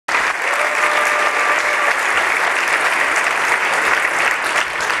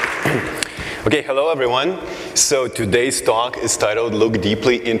Okay, hello everyone. So today's talk is titled Look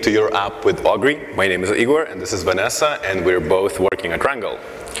Deeply into Your App with Augury. My name is Igor and this is Vanessa, and we're both working at Batarangle.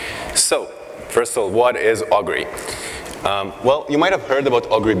 So, first of all, what is Augury? Well, you might have heard about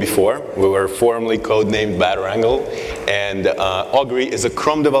Augury before. We were formerly codenamed Batarangle, and Augury is a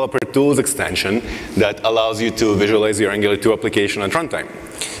Chrome Developer Tools extension that allows you to visualize your Angular 2 application at runtime.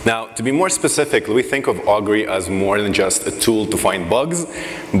 Now, to be more specific, we think of Augury as more than just a tool to find bugs,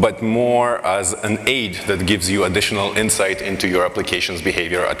 but more as an aid that gives you additional insight into your application's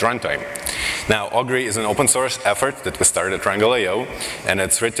behavior at runtime. Now, Augury is an open source effort that we started at Triangle.io, and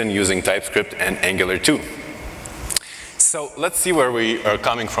it's written using TypeScript and Angular 2. So let's see where we are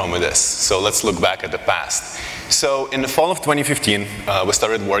coming from with this. So let's look back at the past. So in the fall of 2015, we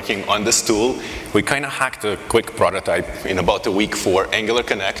started working on this tool. We kind of hacked a quick prototype in about a week for Angular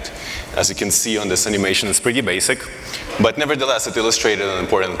Connect. As you can see on this animation, it's pretty basic. But nevertheless, it illustrated an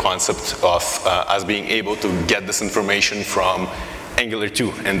important concept of us being able to get this information from Angular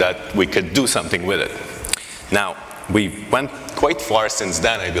 2 and that we could do something with it. Now, we went quite far since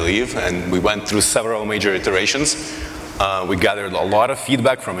then, I believe, and we went through several major iterations. We gathered a lot of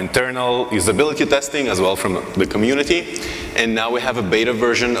feedback from internal usability testing as well from the community, and now we have a beta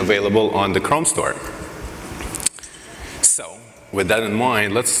version available on the Chrome store. So, with that in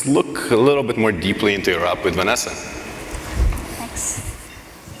mind, let's look a little bit more deeply into your app with Vanessa. Thanks.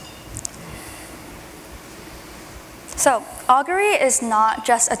 So, Augury is not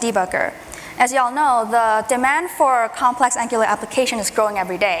just a debugger. As you all know, the demand for complex Angular application is growing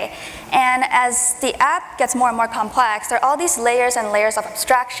every day. And as the app gets more and more complex, there are all these layers and layers of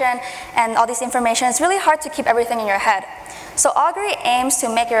abstraction and all this information. It's really hard to keep everything in your head. So Augury aims to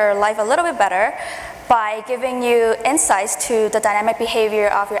make your life a little bit better by giving you insights to the dynamic behavior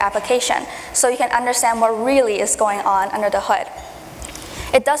of your application, so you can understand what really is going on under the hood.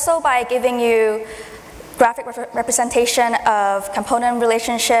 It does so by giving you graphic representation of component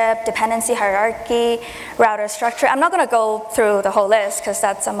relationship, dependency hierarchy, router structure. I'm not going to go through the whole list because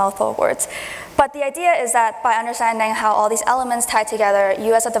that's a mouthful of words. But the idea is that by understanding how all these elements tie together,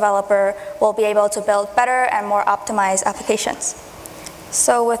 you as a developer will be able to build better and more optimized applications.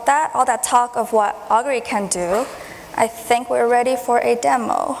 So with that, all that talk of what Augury can do, I think we're ready for a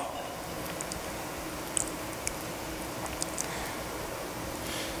demo.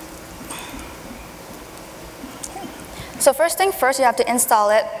 So first thing first, you have to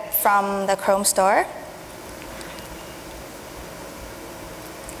install it from the Chrome store.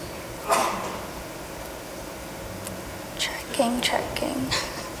 Checking.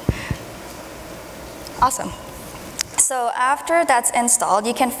 Awesome. So after that's installed,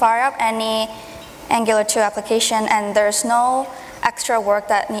 you can fire up any Angular 2 application, and there's no extra work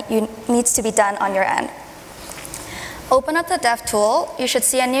that needs to be done on your end. Open up the dev tool. You should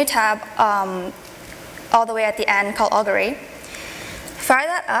see a new tab all the way at the end called Augury. Fire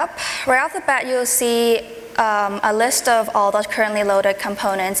that up. Right off the bat, you'll see a list of all the currently loaded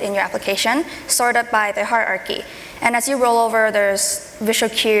components in your application, sorted by their hierarchy. And as you roll over, there's visual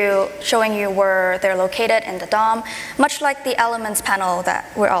cue showing you where they're located in the DOM, much like the elements panel that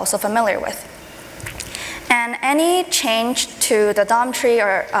we're also familiar with. And any change to the DOM tree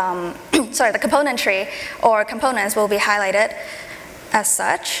or, the component tree or components will be highlighted as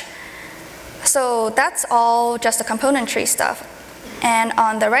such. So that's all just the component tree stuff. And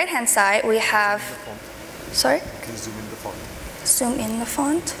on the right-hand side, we have, sorry? You can zoom in the font. Zoom in the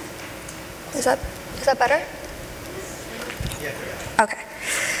font. Is that better? Yeah. Okay.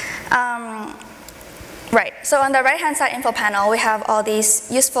 Right, so on the right-hand side info panel, we have all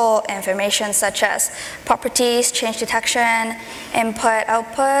these useful information such as properties, change detection, input,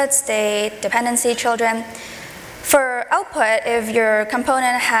 output, state, dependency, children. For output, if your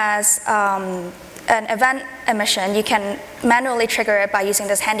component has an event emission, you can manually trigger it by using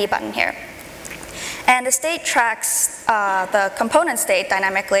this handy button here. And the state tracks the component state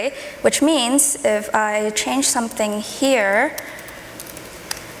dynamically, which means if I change something here,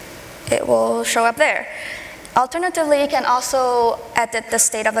 it will show up there. Alternatively, you can also edit the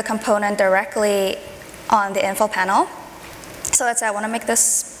state of the component directly on the info panel. So let's say I want to make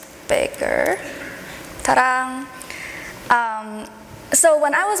this bigger. Ta-da! So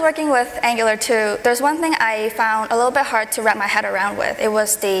when I was working with Angular 2, there's one thing I found a little bit hard to wrap my head around with. It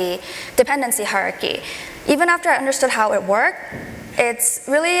was the dependency hierarchy. Even after I understood how it worked, it's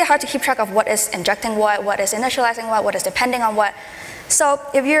really hard to keep track of what is injecting what is initializing what is depending on what. So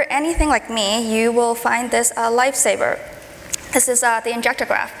if you're anything like me, you will find this a lifesaver. This is the injector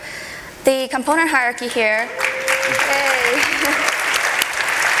graph. The component hierarchy here,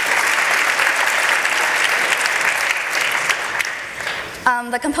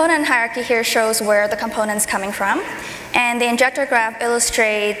 The component hierarchy here shows where the component's coming from, and the injector graph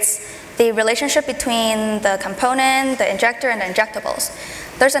illustrates the relationship between the component, the injector, and the injectables.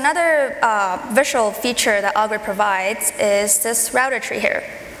 There's another visual feature that Augury provides is this router tree here.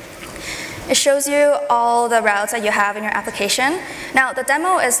 It shows you all the routes that you have in your application. Now, the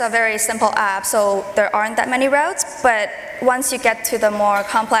demo is a very simple app, so there aren't that many routes, but once you get to the more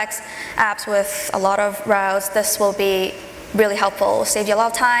complex apps with a lot of routes, this will be really helpful, save you a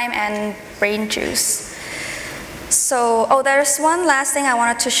lot of time and brain juice. So, there's one last thing I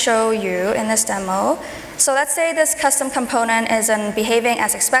wanted to show you in this demo. So let's say this custom component isn't behaving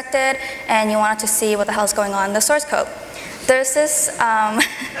as expected, and you wanted to see what the hell is going on in the source code. There's this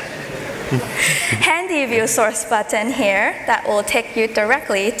handy view source button here that will take you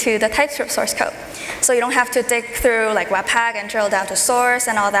directly to the TypeScript source code. So you don't have to dig through like Webpack and drill down to source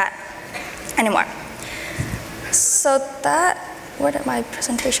and all that anymore. So that, where did my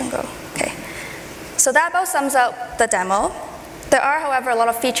presentation go? Okay. So that about sums up the demo. There are, however, a lot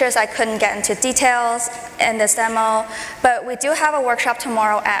of features I couldn't get into details in this demo, but we do have a workshop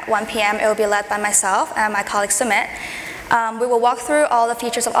tomorrow at 1 p.m. It will be led by myself and my colleague Sumit. We will walk through all the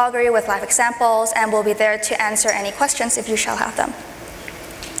features of Augury with live examples, and we'll be there to answer any questions if you shall have them.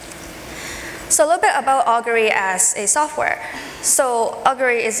 So a little bit about Augury as a software. So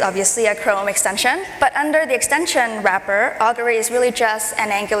Augury is obviously a Chrome extension, but under the extension wrapper, Augury is really just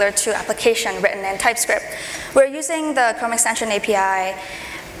an Angular 2 application written in TypeScript. We're using the Chrome extension API.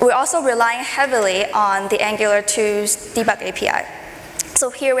 We're also relying heavily on the Angular 2's debug API. So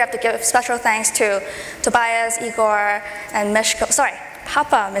here we have to give special thanks to Tobias, Igor, and Mishko, sorry,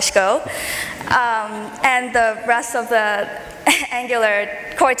 Papa Mishko, and the rest of the Angular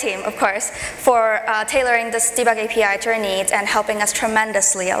core team, of course, for tailoring this debug API to our needs and helping us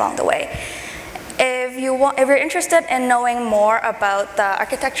tremendously along the way. If you're interested in knowing more about the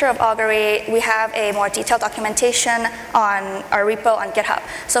architecture of Augury, we have a more detailed documentation on our repo on GitHub.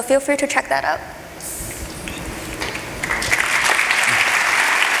 So feel free to check that out.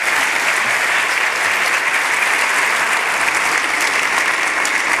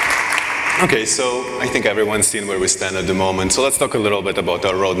 Okay, so I think everyone's seen where we stand at the moment. So let's talk a little bit about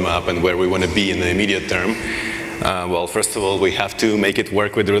our roadmap and where we want to be in the immediate term. Well, first of all, we have to make it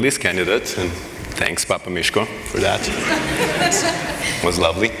work with the release candidate. And thanks, Papa Mishko, for that. It was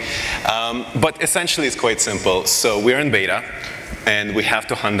lovely. But essentially, it's quite simple. So we're in beta, and we have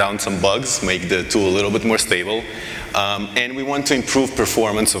to hunt down some bugs, make the tool a little bit more stable. And we want to improve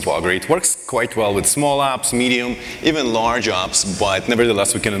performance of Augury. It works quite well with small apps, medium, even large apps, but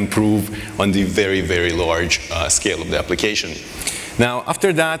nevertheless, we can improve on the very, very large scale of the application. Now,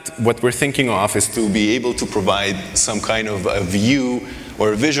 after that, what we're thinking of is to be able to provide some kind of a view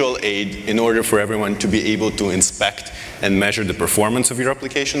or a visual aid in order for everyone to be able to inspect and measure the performance of your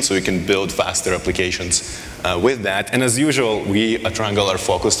application so you can build faster applications with that. And as usual, we at Batarangle are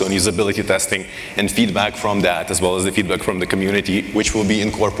focused on usability testing and feedback from that, as well as the feedback from the community, which we'll be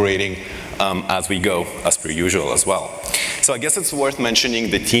incorporating as we go, as per usual as well. So I guess it's worth mentioning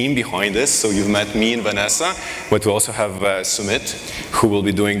the team behind this. So you've met me and Vanessa, but we also have Sumit, who will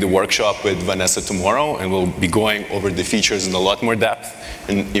be doing the workshop with Vanessa tomorrow, and we'll be going over the features in a lot more depth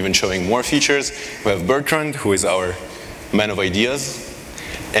and even showing more features. We have Bertrand, who is our man of ideas.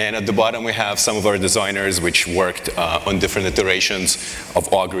 And at the bottom, we have some of our designers which worked on different iterations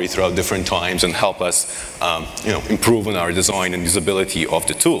of Augury throughout different times and help us improve on our design and usability of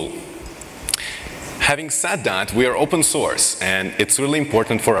the tool. Having said that, we are open source, and it's really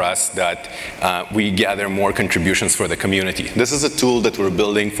important for us that we gather more contributions for the community. This is a tool that we're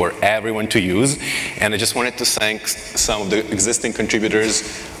building for everyone to use, and I just wanted to thank some of the existing contributors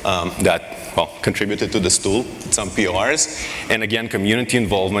that contributed to this tool, some PRs, and again, community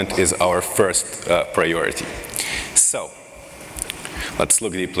involvement is our first priority. So, let's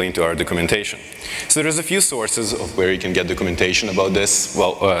look deeply into our documentation. So there's a few sources of where you can get documentation about this.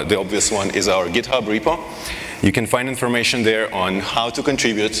 Well, the obvious one is our GitHub repo. You can find information there on how to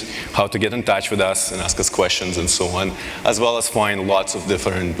contribute, how to get in touch with us and ask us questions and so on, as well as find lots of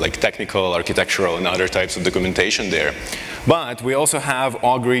different technical, architectural, and other types of documentation there. But we also have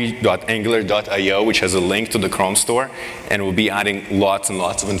augury.angular.io, which has a link to the Chrome store, and we'll be adding lots and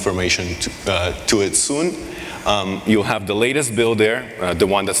lots of information to it soon. You'll have the latest build there, the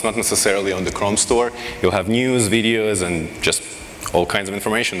one that's not necessarily on the Chrome store. You'll have news, videos, and just all kinds of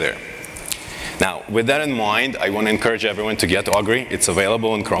information there. Now, with that in mind, I want to encourage everyone to get Augury. It's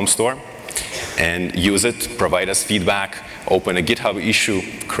available in Chrome store. And use it, provide us feedback, open a GitHub issue,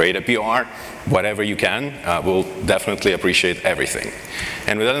 create a PR, whatever you can. We'll definitely appreciate everything.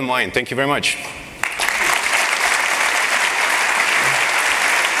 And with that in mind, thank you very much.